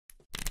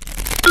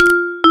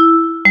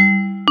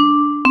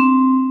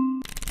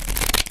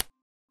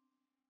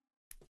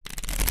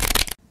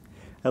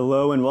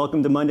Hello and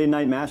welcome to Monday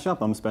Night Mashup.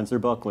 I'm Spencer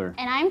Buckler.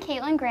 And I'm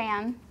Katelyn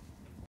Graham.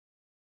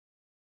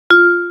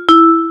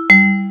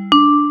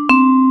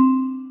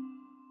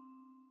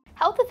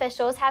 Health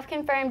officials have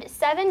confirmed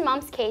 7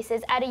 mumps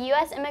cases at a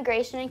U.S.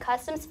 Immigration and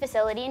Customs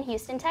facility in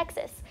Houston,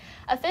 Texas.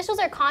 Officials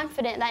are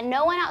confident that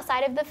no one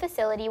outside of the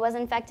facility was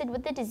infected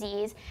with the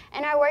disease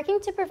and are working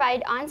to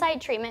provide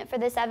on-site treatment for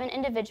the 7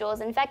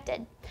 individuals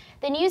infected.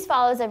 The news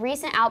follows a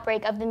recent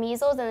outbreak of the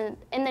measles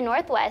in the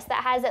Northwest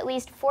that has at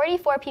least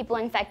 44 people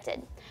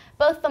infected.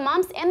 Both the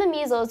mumps and the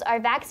measles are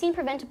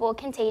vaccine-preventable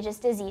contagious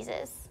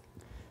diseases.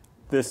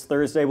 This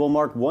Thursday will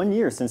mark 1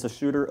 year since a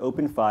shooter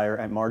opened fire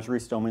at Marjory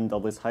Stoneman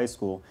Douglas High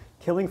School,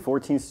 killing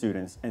 14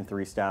 students and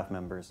 3 staff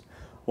members.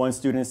 One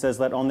student says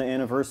that on the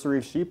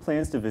anniversary, she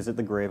plans to visit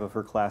the grave of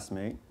her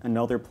classmate.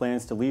 Another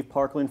plans to leave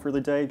Parkland for the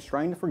day,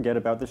 trying to forget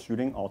about the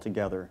shooting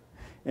altogether.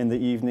 In the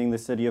evening, the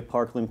city of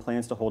Parkland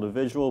plans to hold a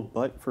vigil,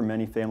 but for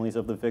many families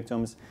of the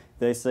victims,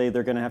 they say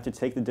they're going to have to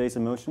take the day's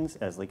emotions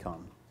as they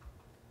come.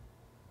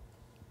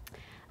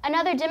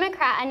 Another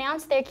Democrat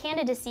announced their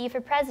candidacy for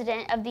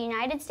President of the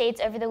United States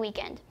over the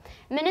weekend.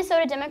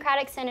 Minnesota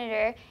Democratic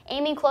Senator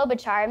Amy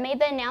Klobuchar made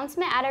the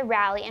announcement at a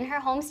rally in her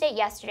home state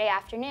yesterday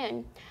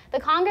afternoon. The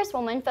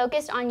Congresswoman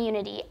focused on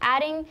unity,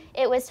 adding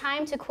it was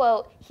time to,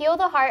 quote, heal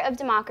the heart of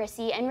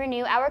democracy and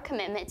renew our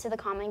commitment to the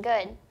common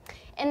good.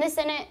 In the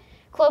Senate,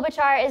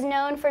 Klobuchar is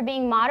known for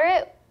being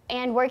moderate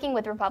and working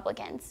with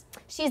Republicans.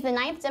 She's the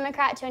 9th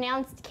Democrat to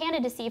announce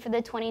candidacy for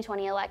the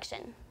 2020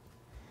 election.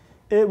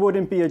 It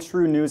wouldn't be a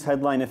true news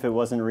headline if it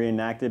wasn't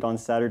reenacted on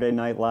Saturday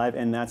Night Live,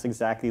 and that's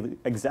exactly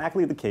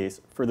the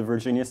case for the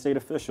Virginia state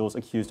officials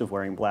accused of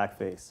wearing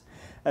blackface.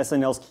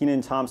 SNL's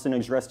Kenan Thompson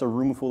addressed a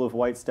room full of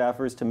white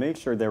staffers to make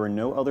sure there were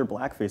no other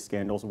blackface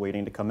scandals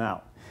waiting to come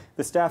out.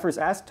 The staffers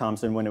asked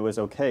Thompson when it was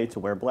okay to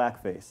wear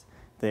blackface.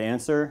 The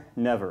answer,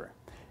 never.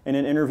 In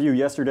an interview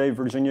yesterday,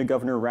 Virginia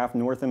Governor Ralph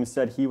Northam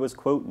said he was,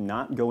 quote,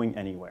 not going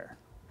anywhere.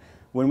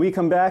 When we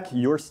come back,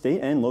 your state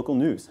and local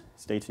news.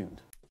 Stay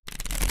tuned.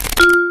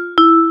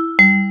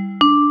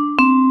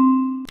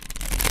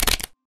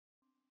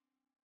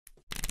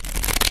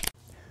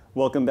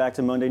 Welcome back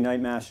to Monday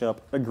Night Mashup.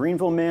 A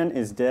Greenville man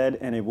is dead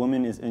and a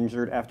woman is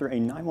injured after a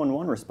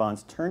 911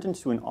 response turned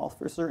into an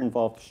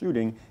officer-involved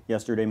shooting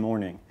yesterday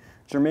morning.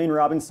 Jermaine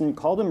Robinson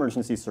called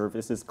emergency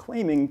services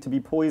claiming to be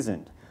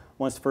poisoned.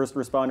 Once first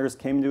responders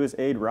came to his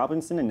aid,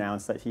 Robinson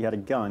announced that he had a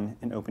gun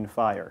and opened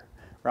fire.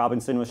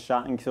 Robinson was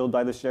shot and killed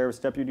by the sheriff's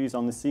deputies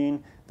on the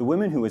scene. The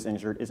woman who was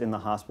injured is in the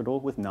hospital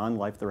with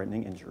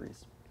non-life-threatening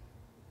injuries.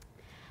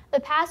 The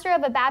pastor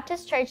of a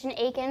Baptist church in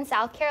Aiken,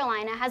 South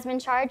Carolina, has been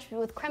charged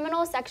with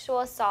criminal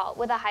sexual assault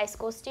with a high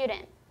school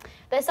student.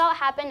 The assault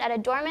happened at a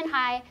Dorman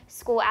High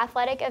School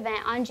athletic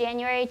event on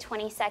January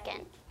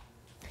 22nd.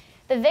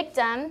 The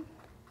victim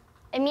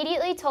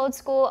immediately told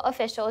school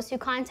officials who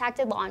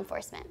contacted law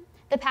enforcement.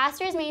 The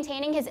pastor is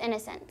maintaining his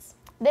innocence.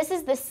 This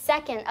is the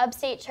 2nd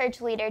upstate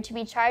church leader to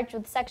be charged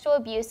with sexual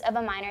abuse of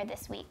a minor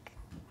this week.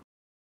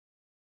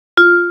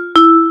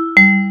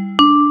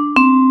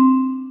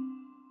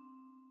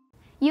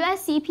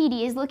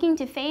 USCPD is looking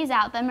to phase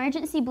out the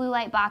emergency blue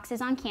light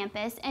boxes on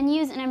campus and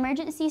use an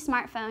emergency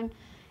smartphone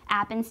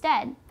app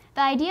instead.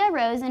 The idea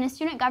arose in a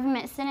student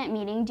government senate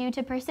meeting due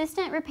to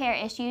persistent repair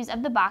issues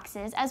of the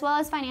boxes as well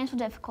as financial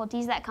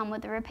difficulties that come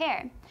with the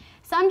repair.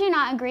 Some do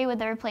not agree with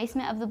the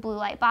replacement of the blue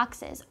light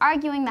boxes,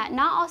 arguing that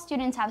not all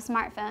students have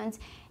smartphones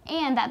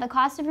and that the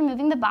cost of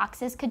removing the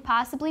boxes could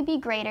possibly be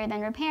greater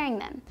than repairing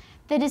them.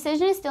 The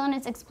decision is still in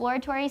its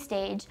exploratory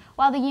stage,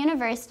 while the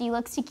university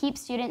looks to keep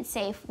students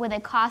safe with a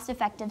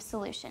cost-effective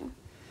solution.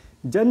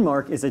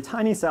 Denmark is a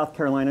tiny South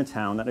Carolina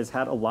town that has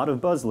had a lot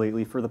of buzz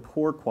lately for the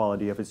poor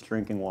quality of its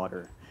drinking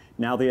water.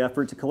 Now the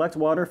effort to collect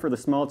water for the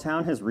small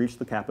town has reached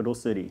the capital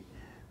city.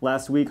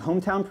 Last week,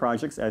 Hometown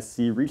Projects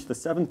SC reached the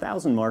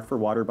 7,000 mark for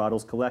water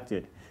bottles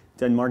collected.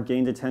 Denmark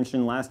gained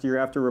attention last year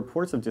after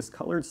reports of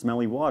discolored,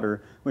 smelly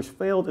water, which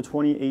failed a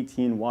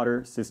 2018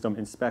 water system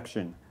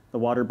inspection. The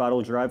water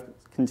bottle drive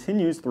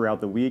continues throughout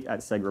the week at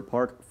Segra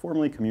Park,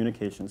 formerly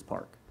Communications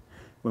Park.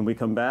 When we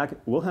come back,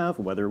 we'll have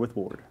Weather with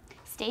Ward.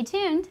 Stay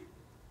tuned.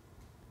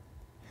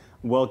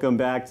 Welcome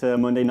back to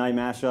Monday Night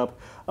Mashup.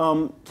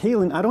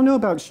 Katelyn, I don't know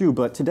about you,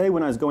 but today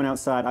when I was going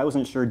outside, I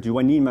wasn't sure, do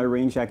I need my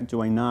rain jacket,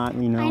 do I not,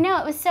 you know? I know,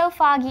 it was so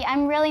foggy.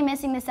 I'm really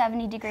missing the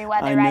 70-degree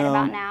weather right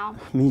about now.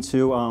 Me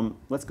too.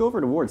 Let's go over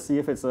to Ward, see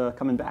if it's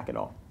coming back at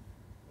all.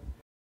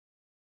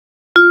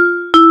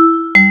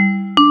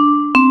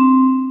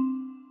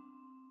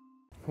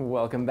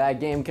 Welcome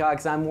back,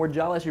 Gamecocks. I'm Ward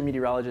Jollis, your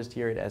meteorologist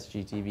here at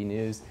SGTV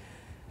News.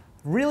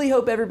 Really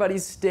hope everybody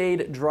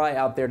stayed dry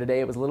out there today.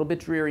 It was a little bit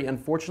dreary.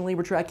 Unfortunately,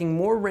 we're tracking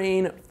more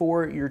rain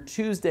for your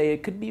Tuesday.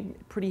 It could be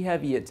pretty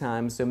heavy at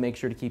times, so make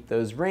sure to keep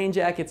those rain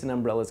jackets and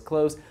umbrellas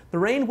close. The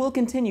rain will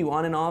continue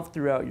on and off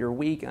throughout your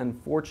week.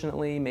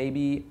 Unfortunately,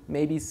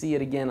 maybe see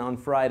it again on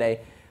Friday.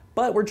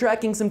 But we're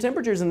tracking some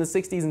temperatures in the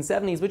 60s and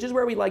 70s, which is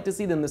where we like to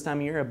see them this time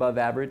of year, above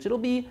average. It'll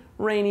be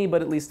rainy,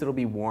 but at least it'll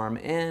be warm,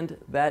 and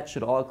that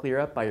should all clear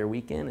up by your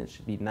weekend. It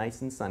should be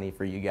nice and sunny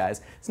for you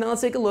guys. So now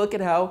let's take a look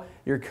at how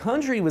your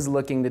country was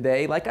looking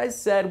today. Like I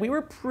said, we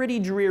were pretty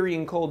dreary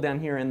and cold down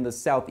here in the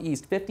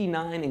southeast,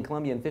 59 in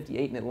Columbia and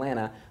 58 in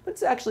Atlanta, but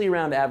it's actually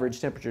around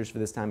average temperatures for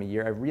this time of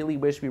year. I really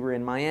wish we were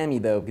in Miami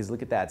though, because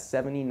look at that,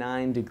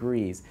 79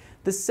 degrees.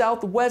 The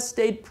southwest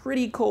stayed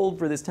pretty cold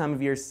for this time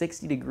of year,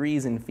 60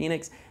 degrees in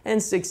Phoenix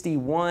and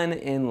 61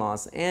 in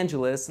Los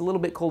Angeles. A little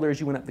bit colder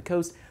as you went up the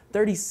coast,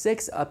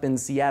 36 up in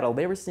Seattle.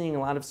 They were seeing a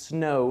lot of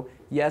snow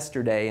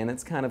yesterday, and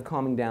it's kind of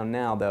calming down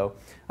now though.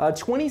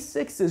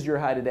 26 is your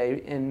high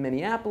today in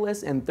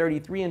Minneapolis and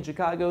 33 in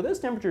Chicago. Those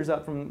temperatures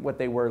up from what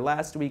they were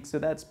last week, so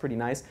that's pretty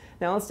nice.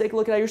 Now let's take a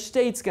look at how your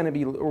state's going to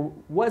be, or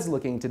was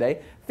looking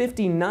today.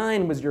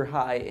 59 was your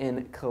high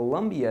in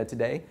Columbia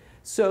today.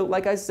 So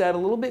like I said, a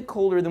little bit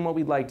colder than what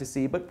we'd like to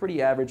see, but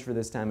pretty average for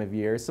this time of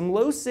year. Some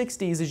low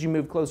 60s as you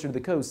move closer to the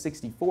coast,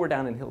 64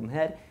 down in Hilton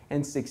Head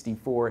and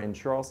 64 in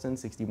Charleston,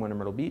 61 in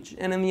Myrtle Beach.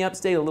 And in the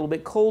upstate, a little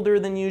bit colder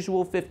than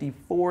usual,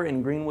 54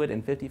 in Greenwood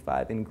and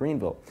 55 in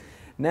Greenville.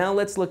 Now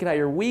let's look at how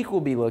your week will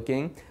be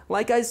looking.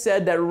 Like I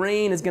said, that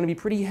rain is going to be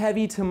pretty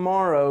heavy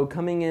tomorrow,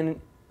 coming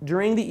in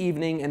during the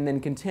evening and then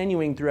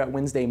continuing throughout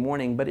Wednesday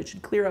morning, but it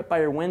should clear up by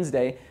your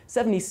Wednesday.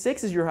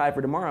 76 is your high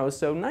for tomorrow,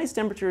 so nice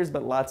temperatures,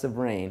 but lots of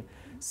rain.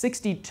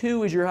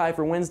 62 is your high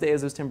for Wednesday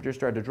as those temperatures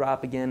start to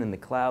drop again and the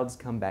clouds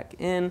come back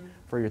in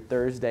for your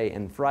Thursday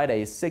and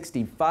Friday.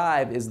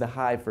 65 is the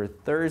high for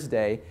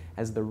Thursday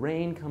as the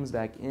rain comes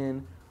back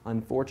in.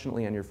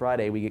 Unfortunately, on your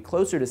Friday, we get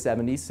closer to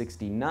 70,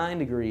 69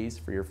 degrees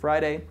for your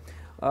Friday.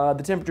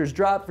 The temperatures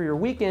drop for your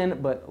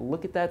weekend, but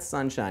look at that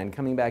sunshine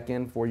coming back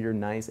in for your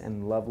nice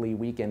and lovely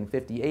weekend.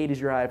 58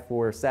 is your high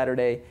for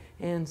Saturday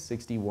and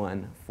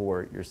 61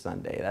 for your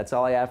Sunday. That's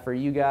all I have for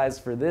you guys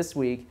for this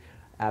week.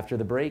 After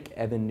the break,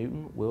 Evan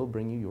Newton will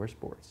bring you your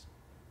sports.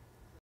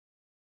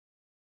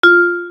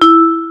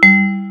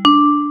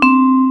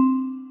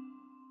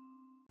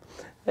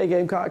 Hey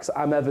Gamecocks,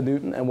 I'm Evan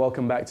Newton and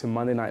welcome back to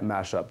Monday Night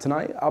Mashup.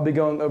 Tonight, I'll be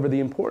going over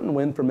the important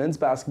win for men's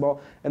basketball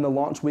and the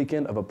launch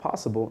weekend of a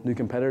possible new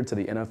competitor to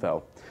the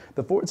NFL.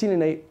 The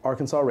 14-8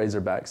 Arkansas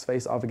Razorbacks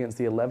face off against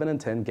the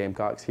 11-10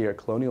 Gamecocks here at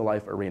Colonial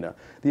Life Arena.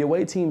 The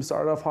away team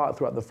started off hot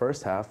throughout the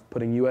first half,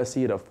 putting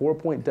USC at a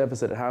 4-point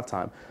deficit at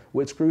halftime,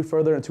 which grew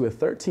further into a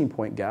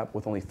 13-point gap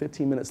with only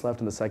 15 minutes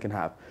left in the second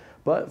half.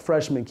 But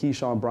freshmen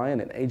Keyshawn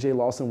Bryant and A.J.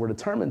 Lawson were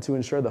determined to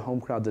ensure the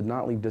home crowd did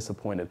not leave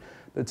disappointed.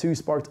 The two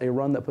sparked a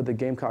run that put the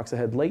Gamecocks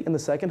ahead late in the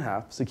second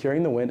half,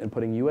 securing the win and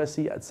putting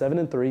USC at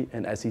 7-3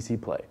 in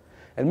SEC play.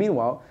 And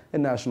meanwhile,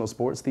 in national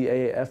sports, the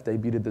AAF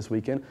debuted this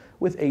weekend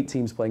with 8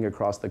 teams playing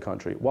across the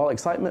country. While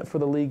excitement for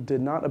the league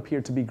did not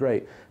appear to be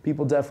great,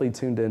 people definitely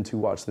tuned in to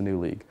watch the new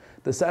league.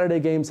 The Saturday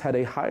games had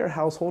a higher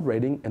household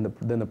rating than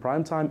the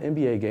primetime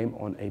NBA game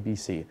on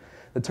ABC.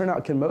 The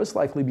turnout can most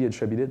likely be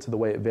attributed to the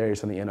way it varies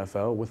from the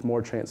NFL, with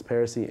more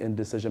transparency in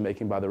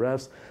decision-making by the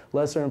refs,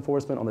 lesser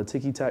enforcement on the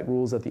ticky-tack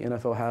rules that the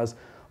NFL has,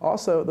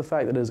 also the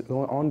fact that it is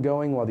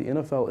ongoing while the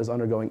NFL is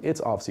undergoing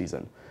its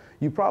offseason.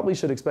 You probably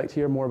should expect to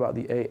hear more about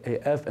the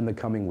AAF in the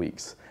coming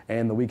weeks.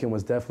 And the weekend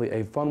was definitely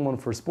a fun one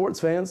for sports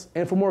fans.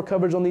 And for more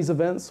coverage on these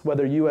events,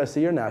 whether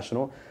USC or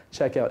national,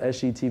 check out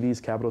SGTV's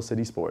Capital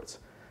City Sports.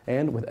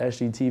 And with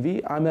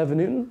SGTV, I'm Evan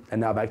Newton,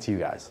 and now back to you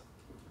guys.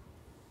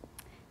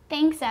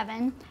 Thanks,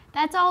 Evan.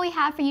 That's all we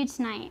have for you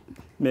tonight.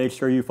 Make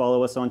sure you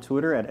follow us on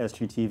Twitter at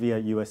SGTV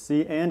at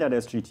USC and at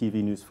SGTV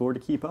News 4 to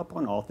keep up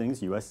on all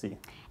things USC.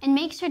 And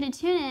make sure to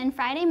tune in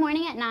Friday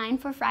morning at 9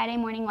 for Friday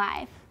Morning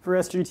Live. For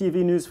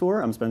SGTV News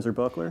 4, I'm Spencer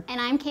Buckler. And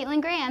I'm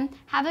Katelyn Graham.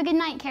 Have a good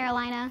night,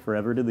 Carolina.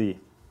 Forever to thee.